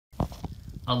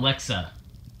Alexa,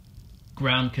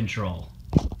 ground control.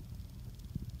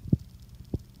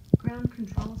 Ground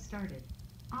control started.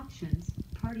 Options,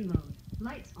 party mode,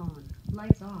 lights on,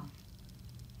 lights off.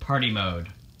 Party mode.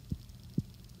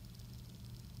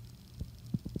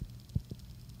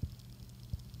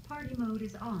 Party mode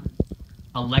is on.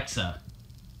 Alexa,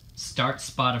 start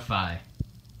Spotify.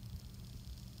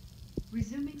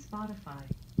 Resuming Spotify.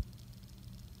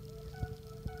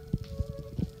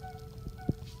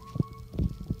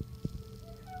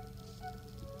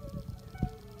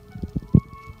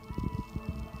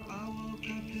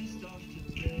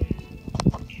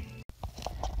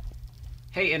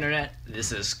 Hey Internet,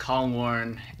 this is Colin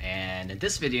Warren, and in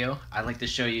this video I'd like to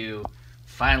show you,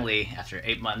 finally, after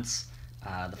 8 months,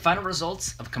 the final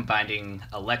results of combining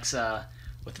Alexa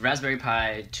with Raspberry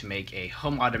Pi to make a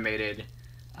home automated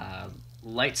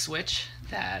light switch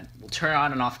that will turn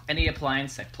on and off any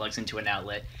appliance that plugs into an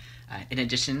outlet. In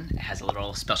addition, it has a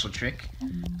little special trick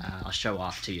I'll show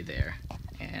off to you there.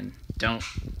 And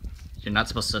you're not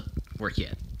supposed to work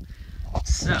yet.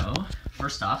 So,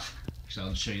 first off,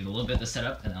 I'll show you a little bit of the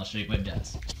setup, and then I'll show you what it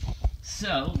does.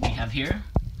 So, we have here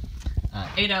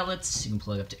 8 outlets. You can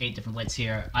plug up to 8 different lights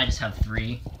here. I just have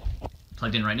 3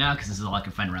 plugged in right now because this is all I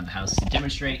can find around the house to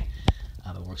demonstrate.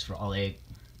 It works for all 8.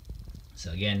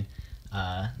 So again,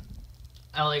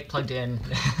 all 8 plugged in.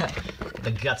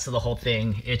 The guts of the whole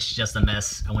thing, it's just a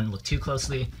mess. I wouldn't look too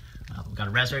closely. We've got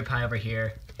a Raspberry Pi over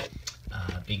here,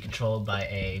 being controlled by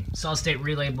a solid-state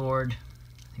relay board.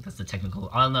 I think that's the technical,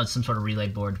 I don't know, it's some sort of relay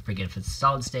board. Forget if it's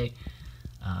solid state.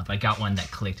 But I got one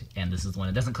that clicked, and this is the one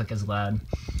that doesn't click as loud.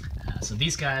 So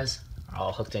these guys are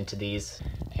all hooked into these,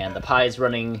 and the Pi is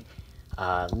running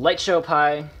Lightshow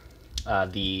Pi,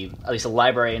 at least a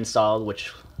library installed,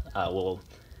 which will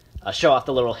show off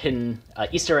the little hidden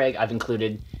Easter egg I've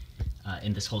included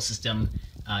in this whole system.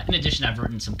 In addition, I've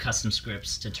written some custom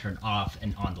scripts to turn off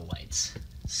and on the lights.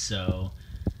 So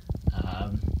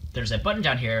there's a button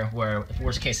down here where,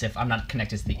 worst case, if I'm not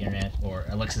connected to the internet or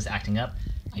Alexa's acting up,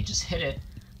 I just hit it.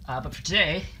 But for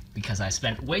today, because I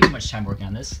spent way too much time working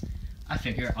on this, I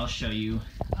figure I'll show you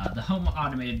the home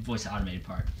automated, voice automated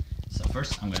part. So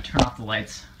first, I'm going to turn off the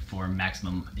lights for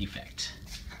maximum effect.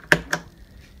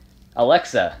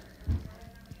 Alexa,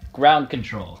 ground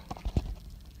control.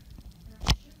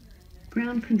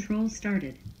 Ground control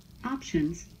started.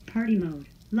 Options, party mode,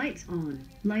 lights on,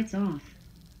 lights off.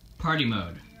 Party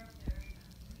mode.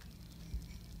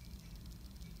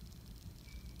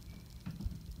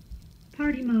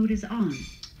 Party mode is on.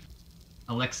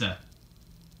 Alexa,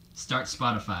 start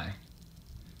Spotify.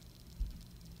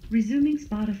 Resuming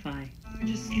Spotify.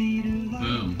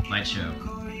 Boom, light show.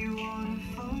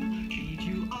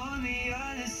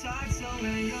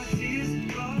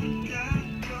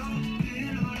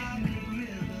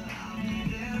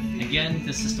 Again,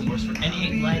 this system works for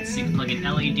any 8 lights. You can plug in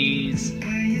LEDs,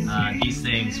 these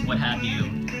things, what have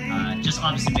you. Just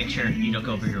obviously make sure you don't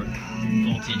go over your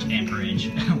voltage, amperage,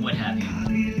 what have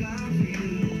you.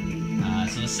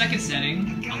 So the second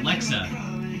setting, Alexa,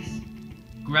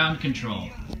 ground control.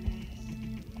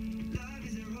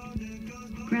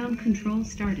 Ground control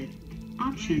started.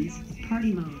 Options,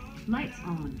 party mode, lights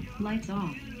on, lights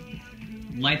off.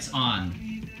 Lights on.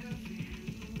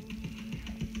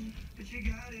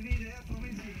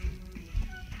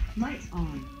 Lights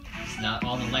on. So now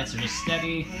all the lights are just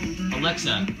steady.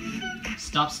 Alexa,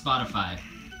 stop Spotify.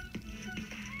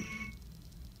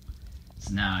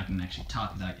 So now I can actually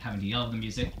talk without having to yell at the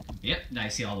music. Yep, now you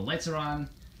see all the lights are on.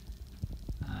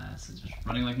 So it's just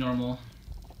running like normal.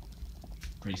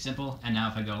 Pretty simple. And now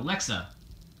if I go Alexa,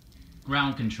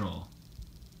 ground control.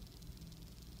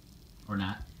 Or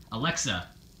not. Alexa,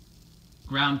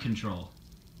 ground control.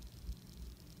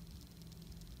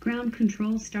 Ground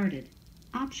control started.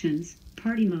 Options,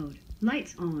 party mode,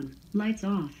 lights on, lights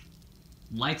off.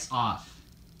 Lights off.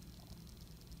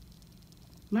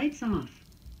 Lights off.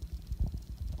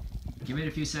 Give it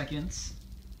a few seconds.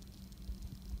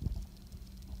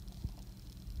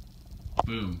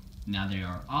 Boom. Now they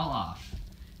are all off.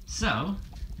 So,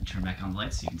 turn back on the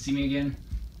lights so you can see me again.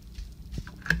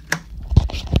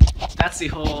 That's the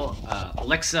whole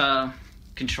Alexa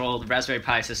controlled Raspberry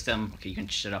Pi system. Okay, you can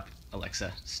shut up,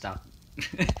 Alexa. Stop.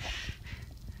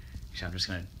 So I'm just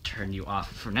going to turn you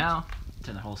off for now.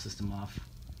 Turn the whole system off.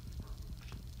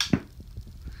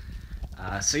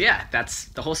 So yeah, that's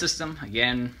the whole system.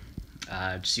 Again,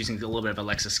 just using a little bit of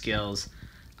Alexa skills.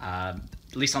 At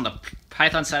least on the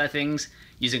Python side of things,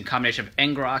 using a combination of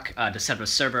Ngrok to set up a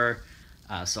server.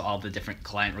 So all the different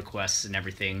client requests and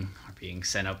everything are being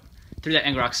sent up through that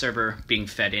Ngrok server, being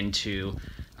fed into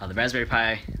the Raspberry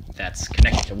Pi that's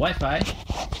connected to Wi-Fi.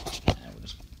 We'll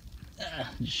just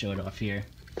just show it off here.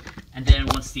 And then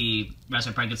once the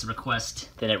Raspberry Pi gets a request,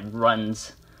 then it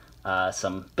runs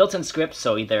some built-in scripts.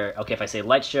 So either, okay, if I say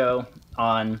Lightshow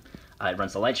on, it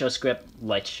runs the Lightshow script,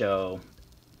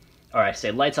 or I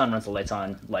say lights on, runs the lights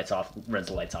on, lights off, runs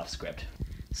the lights off script.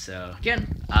 So again,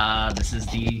 this is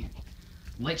the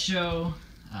Lightshow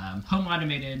home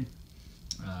automated,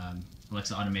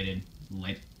 Alexa automated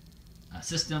light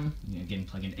system. Again,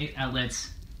 plug in 8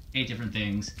 outlets, 8 different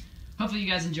things. Hopefully you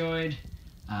guys enjoyed.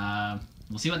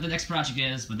 We'll see what the next project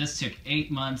is, but this took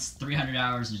 8 months, 300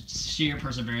 hours of sheer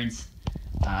perseverance.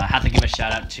 I have to give a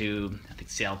shout out to, I think,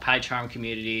 Seattle Pi Charm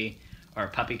community, or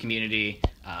Puppy community.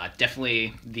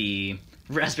 Definitely the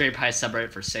Raspberry Pi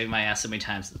subreddit for saving my ass so many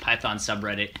times, the Python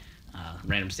subreddit,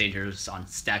 random stagers on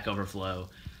Stack Overflow,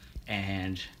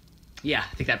 and yeah,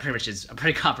 I think that pretty much is a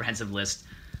pretty comprehensive list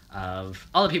of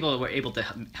all the people that were able to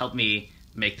help me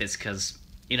make this, because,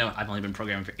 you know, I've only been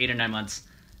programming for 8 or 9 months.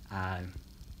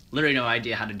 Literally no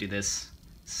idea how to do this,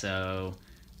 so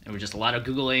it was just a lot of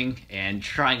Googling and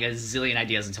trying a zillion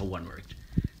ideas until one worked.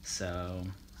 So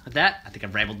with that, I think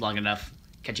I've rambled long enough.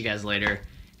 Catch you guys later,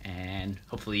 and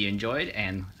hopefully you enjoyed,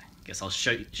 and I guess I'll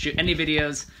shoot any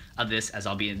videos of this as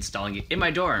I'll be installing it in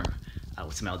my dorm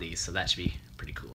with some LEDs, so that should be pretty cool.